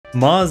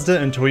Mazda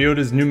and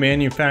Toyota's new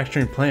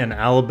manufacturing plant in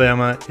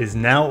Alabama is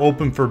now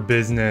open for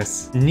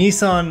business.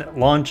 Nissan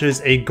launches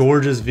a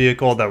gorgeous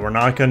vehicle that we're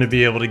not going to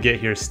be able to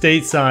get here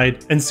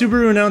stateside, and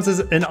Subaru announces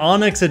an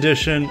Onyx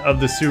Edition of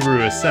the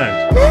Subaru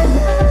Ascent.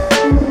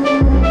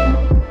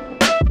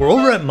 We're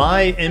over at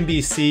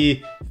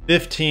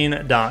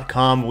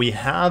mynbc15.com. We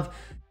have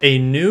a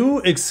new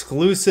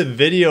exclusive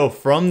video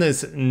from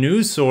this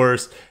news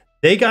source.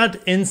 They got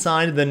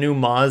inside the new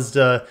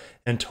Mazda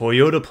and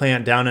Toyota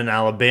plant down in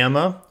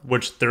Alabama,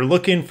 which they're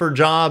looking for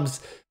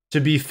jobs to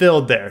be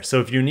filled there.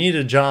 So if you need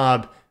a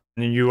job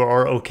and you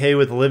are okay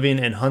with living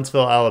in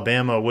Huntsville,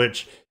 Alabama,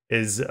 which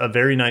is a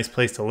very nice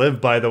place to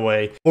live, by the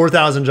way,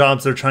 4,000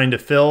 jobs they're trying to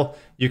fill.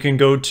 You can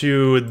go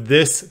to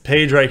this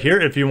page right here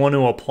if you want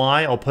to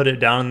apply. I'll put it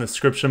down in the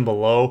description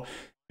below.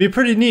 Be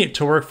pretty neat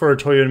to work for a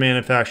Toyota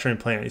manufacturing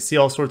plant. You see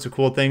all sorts of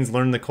cool things,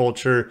 learn the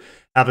culture,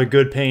 have a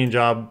good paying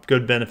job,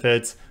 good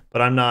benefits.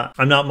 But I'm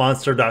not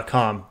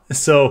monster.com.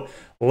 So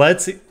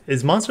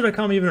is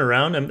monster.com even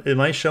around?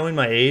 Am I showing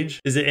my age?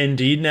 Is it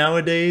Indeed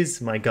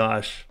nowadays? My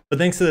gosh. But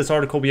thanks to this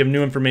article, we have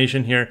new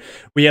information here.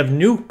 We have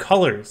new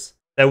colors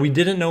that we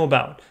didn't know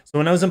about. So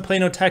when I was in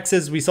Plano,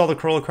 Texas, we saw the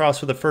Corolla Cross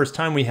for the first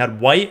time. We had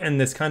white and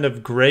this kind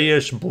of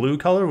grayish blue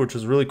color, which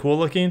was really cool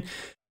looking.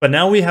 But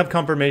now we have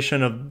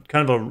confirmation of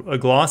kind of a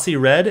glossy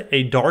red,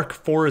 a dark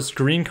forest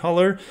green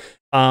color,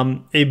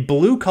 a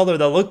blue color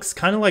that looks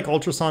kind of like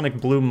ultrasonic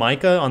blue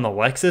mica on the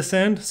Lexus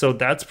end. So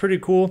that's pretty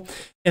cool.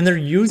 And they're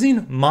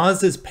using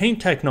Mazda's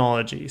paint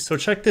technology. So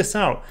check this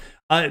out.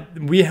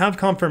 We have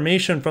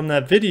confirmation from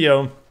that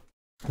video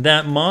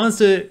that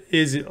Mazda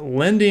is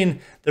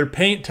lending their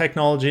paint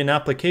technology and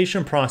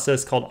application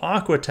process called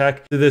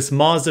Aquatech to this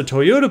Mazda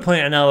Toyota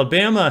plant in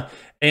Alabama.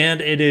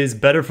 And it is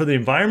better for the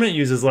environment,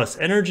 uses less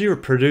energy, or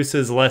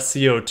produces less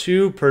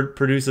CO2,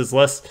 produces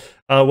less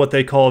what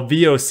they call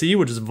VOC,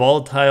 which is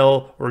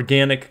volatile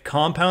organic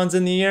compounds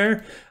in the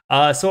air.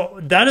 So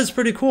that is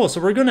pretty cool.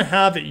 So we're going to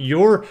have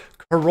your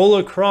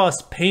Corolla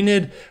Cross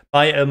painted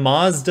by a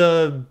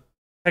Mazda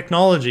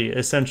technology,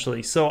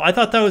 essentially. So I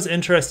thought that was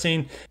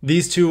interesting.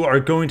 These two are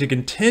going to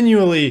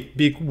continually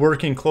be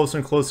working closer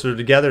and closer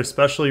together,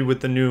 especially with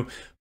the new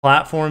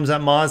platforms that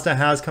Mazda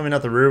has coming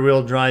out, the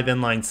rear-wheel drive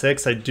inline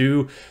six. I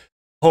do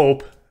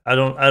hope, I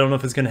don't know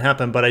if it's going to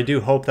happen, but I do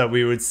hope that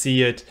we would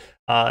see it,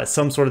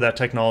 some sort of that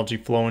technology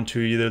flow into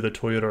either the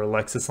Toyota or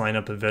Lexus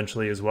lineup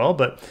eventually as well.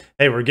 But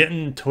hey, we're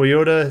getting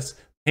Toyotas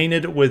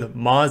painted with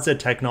Mazda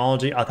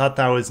technology. I thought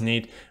that was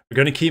neat. We're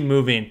going to keep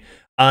moving.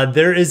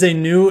 There is a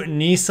new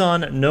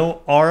Nissan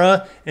Note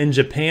Ara in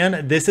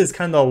Japan. This is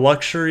kind of the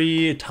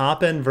luxury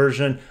top-end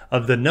version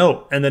of the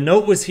Note. And the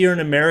Note was here in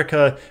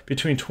America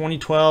between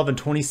 2012 and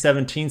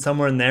 2017,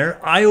 somewhere in there.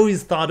 I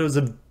always thought it was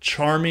a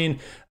charming,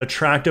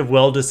 attractive,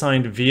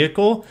 well-designed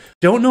vehicle.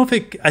 Don't know if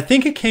I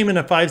think it came in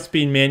a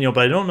 5-speed manual,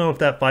 but I don't know if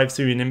that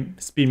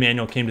 5-speed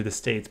manual came to the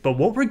States. But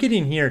what we're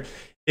getting here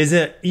is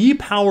an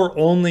e-power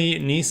only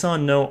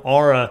Nissan Note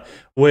Ara,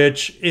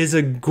 which is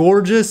a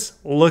gorgeous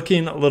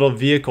looking little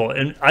vehicle.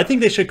 And I think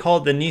they should call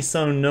it the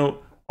Nissan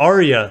Note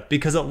Aria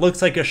because it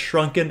looks like a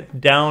shrunken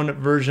down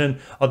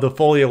version of the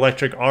fully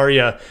electric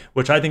Aria,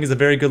 which I think is a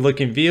very good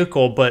looking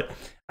vehicle. But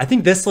I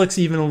think this looks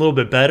even a little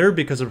bit better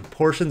because the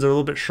proportions are a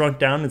little bit shrunk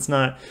down. It's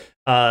not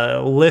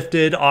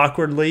lifted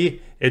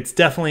awkwardly. It's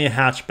definitely a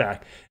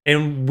hatchback.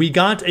 And we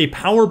got a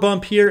power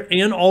bump here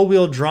and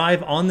all-wheel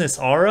drive on this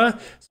Ara.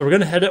 So we're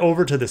going to head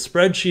over to the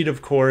spreadsheet,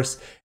 of course,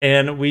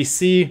 and we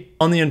see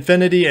on the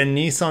Infiniti and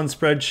Nissan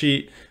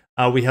spreadsheet,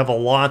 we have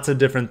lots of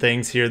different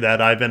things here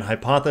that I've been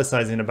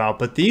hypothesizing about.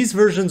 But these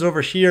versions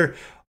over here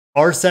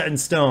are set in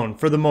stone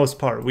for the most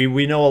part.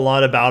 We know a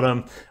lot about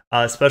them,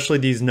 especially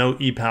these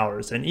Note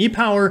e-Powers. And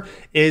e-Power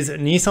is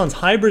Nissan's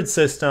hybrid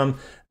system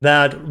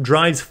that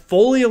drives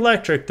fully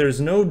electric. There's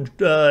no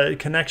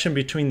connection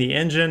between the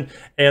engine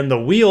and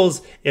the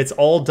wheels. It's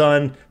all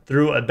done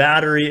through a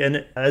battery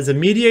and as a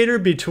mediator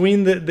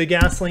between the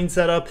gasoline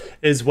setup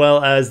as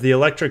well as the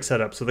electric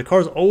setup. So the car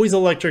is always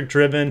electric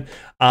driven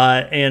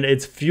and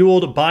it's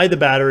fueled by the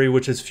battery,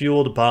 which is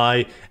fueled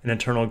by an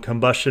internal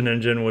combustion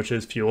engine, which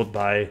is fueled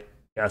by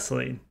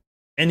gasoline.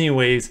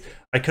 Anyways,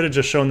 I could have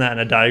just shown that in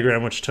a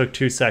diagram, which took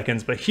 2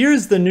 seconds, but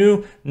here's the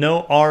new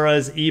Note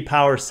Ara's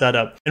e-Power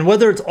setup. And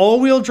whether it's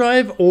all-wheel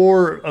drive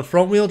or a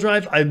front-wheel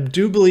drive, I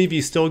do believe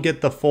you still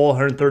get the full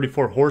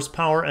 134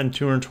 horsepower and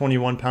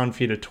 221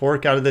 pound-feet of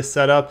torque out of this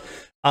setup.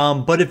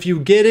 But if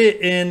you get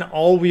it in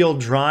all-wheel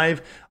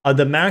drive,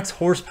 the max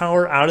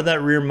horsepower out of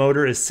that rear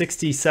motor is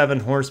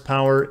 67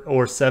 horsepower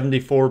or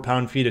 74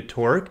 pound-feet of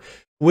torque,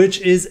 which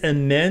is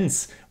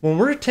immense. When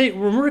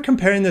we're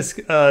comparing this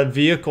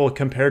vehicle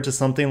compared to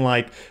something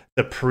like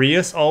the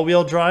Prius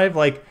all-wheel drive,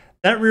 like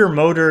that rear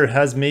motor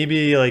has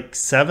maybe like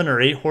 7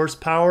 or 8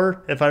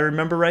 horsepower, if I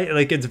remember right.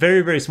 Like it's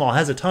very, very small. It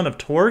has a ton of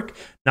torque,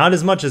 not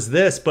as much as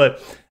this, but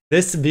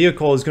this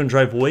vehicle is going to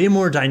drive way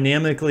more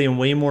dynamically and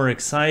way more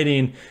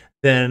exciting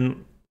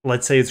than,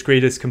 let's say, its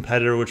greatest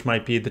competitor, which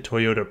might be the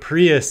Toyota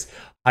Prius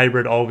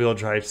hybrid all-wheel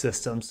drive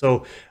system.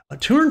 So a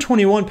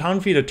 221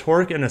 pound-feet of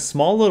torque and a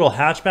small little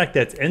hatchback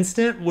that's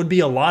instant would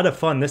be a lot of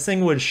fun. This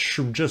thing would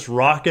just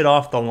rocket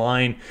off the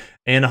line,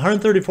 and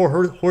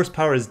 134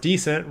 horsepower is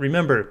decent.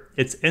 Remember,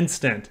 it's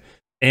instant,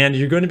 and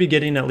you're going to be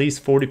getting at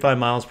least 45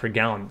 miles per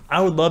gallon.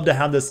 I would love to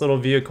have this little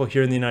vehicle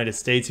here in the United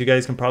States. You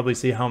guys can probably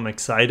see how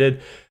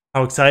excited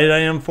I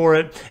am for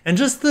it. And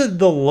just the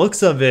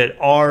looks of it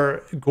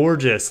are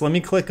gorgeous. Let me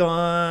click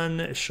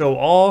on show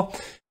all.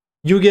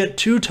 You get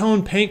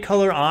two-tone paint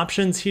color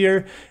options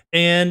here,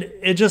 and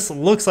it just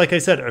looks, like I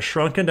said, a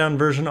shrunken down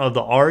version of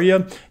the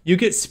Aria. You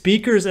get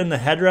speakers in the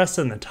headrest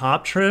and the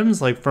top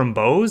trims, like from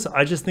Bose.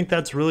 I just think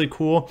that's really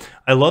cool.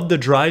 I love the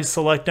drive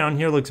select down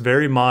here, looks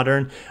very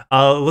modern.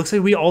 It looks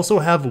like we also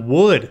have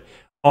wood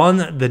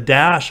on the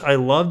dash. I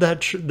love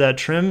that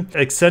trim,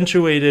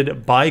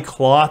 accentuated by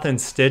cloth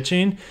and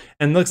stitching,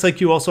 and looks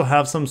like you also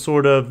have some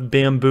sort of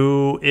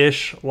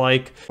bamboo-ish,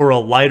 like for a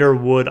lighter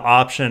wood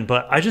option.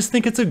 But I just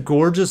think it's a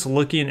gorgeous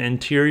looking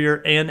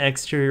interior and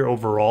exterior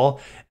overall,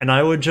 and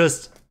I would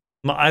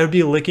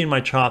be licking my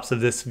chops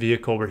of this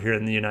vehicle over here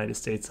in the United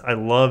States. I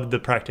love the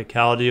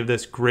practicality of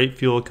this, great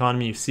fuel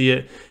economy. You see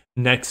it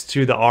next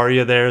to the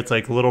Aria there. It's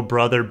like little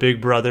brother,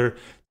 big brother,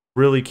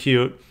 really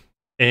cute.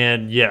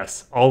 And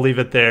yes, I'll leave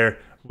it there.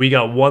 We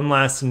got one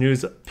last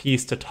news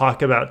piece to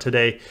talk about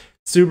today.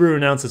 Subaru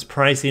announces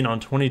pricing on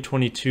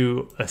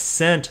 2022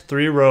 Ascent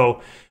 3-row,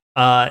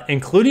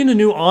 including a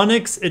new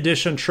Onyx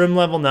Edition trim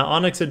level. Now,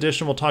 Onyx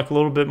Edition, we'll talk a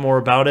little bit more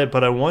about it,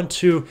 but I want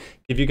to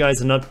give you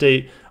guys an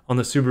update on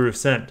the Subaru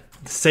Ascent.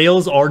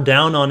 Sales are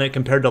down on it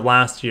compared to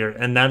last year,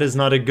 and that is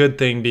not a good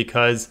thing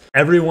because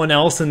everyone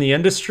else in the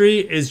industry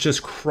is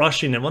just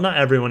crushing it. Well, not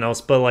everyone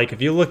else, but like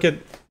if you look at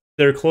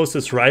their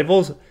closest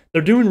rivals,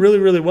 they're doing really,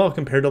 really well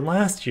compared to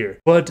last year.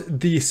 But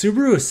the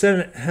Subaru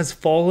Ascent has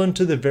fallen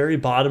to the very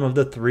bottom of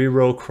the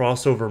 3-row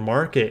crossover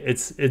market.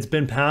 It's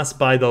been passed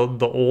by the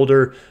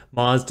older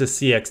Mazda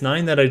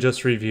CX-9 that I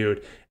just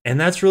reviewed. And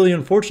that's really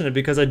unfortunate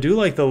because I do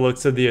like the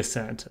looks of the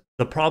Ascent.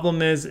 The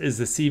problem is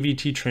the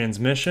CVT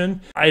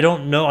transmission. I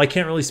don't know, I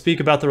can't really speak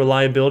about the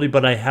reliability,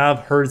 but I have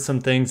heard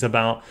some things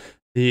about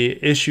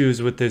the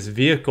issues with this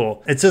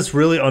vehicle. It's just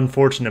really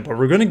unfortunate, but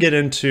we're going to get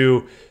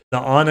into the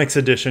Onyx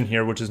Edition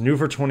here, which is new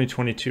for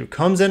 2022.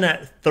 Comes in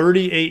at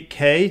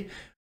 $38K,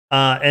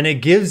 and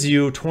it gives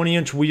you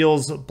 20-inch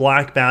wheels,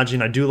 black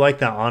badging. I do like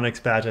that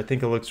Onyx badge. I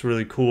think it looks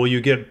really cool. You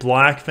get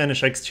black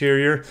finish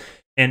exterior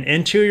and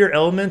interior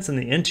elements, and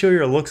the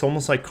interior looks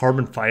almost like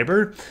carbon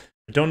fiber.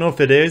 I don't know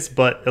if it is,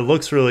 but it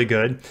looks really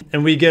good.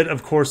 And we get,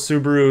 of course,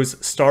 Subaru's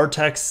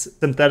StarTex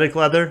synthetic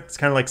leather. It's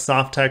kind of like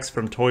Softex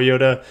from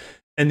Toyota.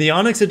 And the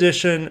Onyx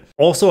Edition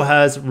also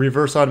has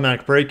reverse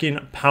automatic braking,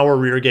 power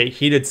rear gate,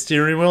 heated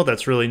steering wheel.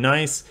 That's really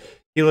nice.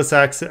 Keyless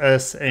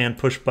access and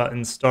push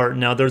button start.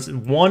 Now there's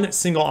one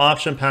single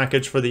option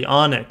package for the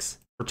Onyx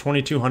for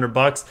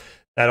 $2,200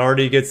 that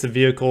already gets the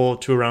vehicle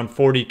to around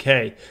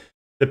 $40K.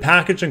 The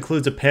package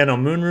includes a pano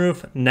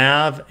moonroof,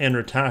 nav, and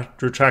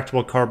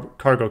retractable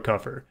cargo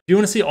cover. If you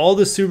want to see all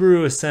the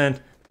Subaru Ascent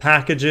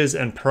packages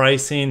and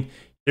pricing,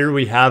 here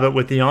we have it,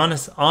 with the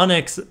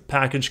Onyx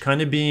package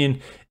kind of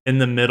being in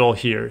the middle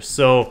here.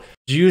 So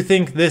do you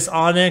think this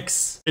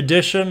Onyx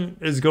Edition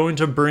is going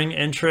to bring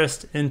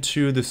interest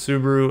into the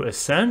Subaru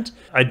Ascent?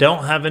 I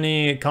don't have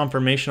any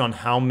confirmation on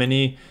how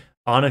many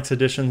Onyx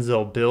Editions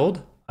they'll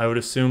build. I would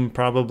assume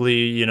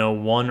probably, you know,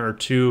 1 or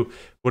 2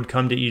 would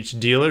come to each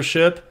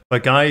dealership.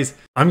 But guys,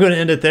 I'm going to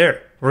end it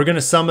there. We're going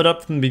to sum it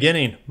up from the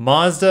beginning.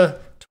 Mazda,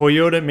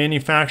 Toyota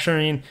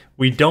manufacturing.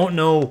 We don't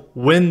know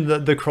when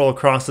the Corolla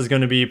Cross is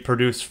going to be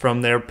produced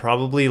from there,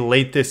 probably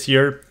late this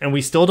year. And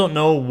we still don't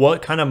know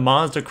what kind of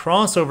Mazda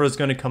crossover is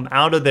going to come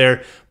out of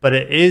there, but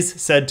it is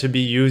said to be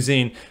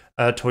using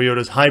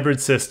Toyota's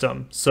hybrid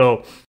system.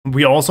 So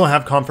we also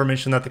have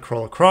confirmation that the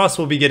Corolla Cross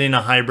will be getting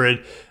a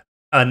hybrid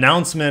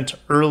announcement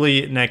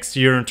early next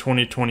year in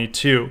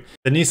 2022.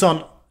 The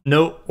Nissan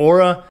Note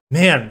Aura,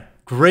 man,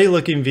 great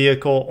looking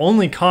vehicle.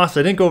 Only cost,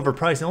 I didn't go over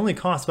price, it only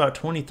costs about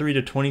 23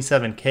 to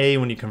 27K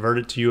when you convert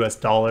it to US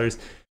dollars.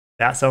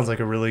 That sounds like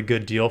a really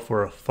good deal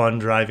for a fun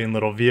driving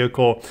little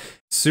vehicle.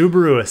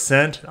 Subaru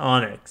Ascent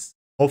Onyx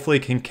hopefully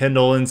can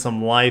kindle in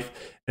some life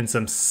and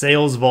some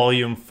sales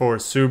volume for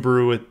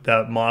Subaru with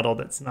that model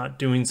that's not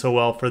doing so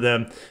well for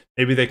them.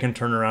 Maybe they can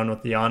turn around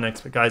with the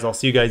Onyx. But guys, I'll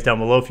see you guys down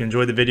below. If you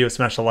enjoyed the video,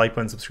 smash the like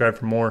button, subscribe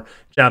for more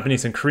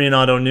Japanese and Korean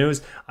auto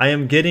news. I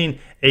am getting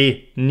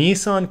a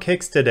Nissan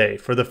Kicks today.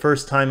 For the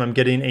first time, I'm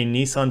getting a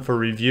Nissan for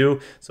review.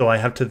 So I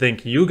have to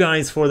thank you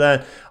guys for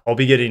that. I'll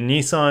be getting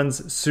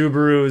Nissans,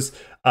 Subarus,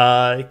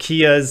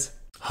 Kias,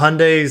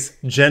 Hyundais,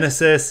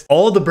 Genesis,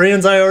 all the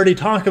brands I already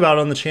talk about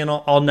on the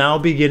channel. I'll now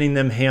be getting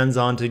them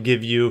hands-on to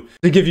give you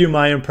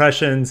my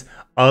impressions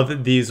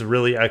of these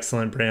really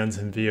excellent brands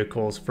and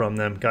vehicles from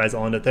them. Guys,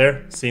 I'll end it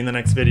there. See you in the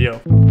next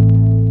video.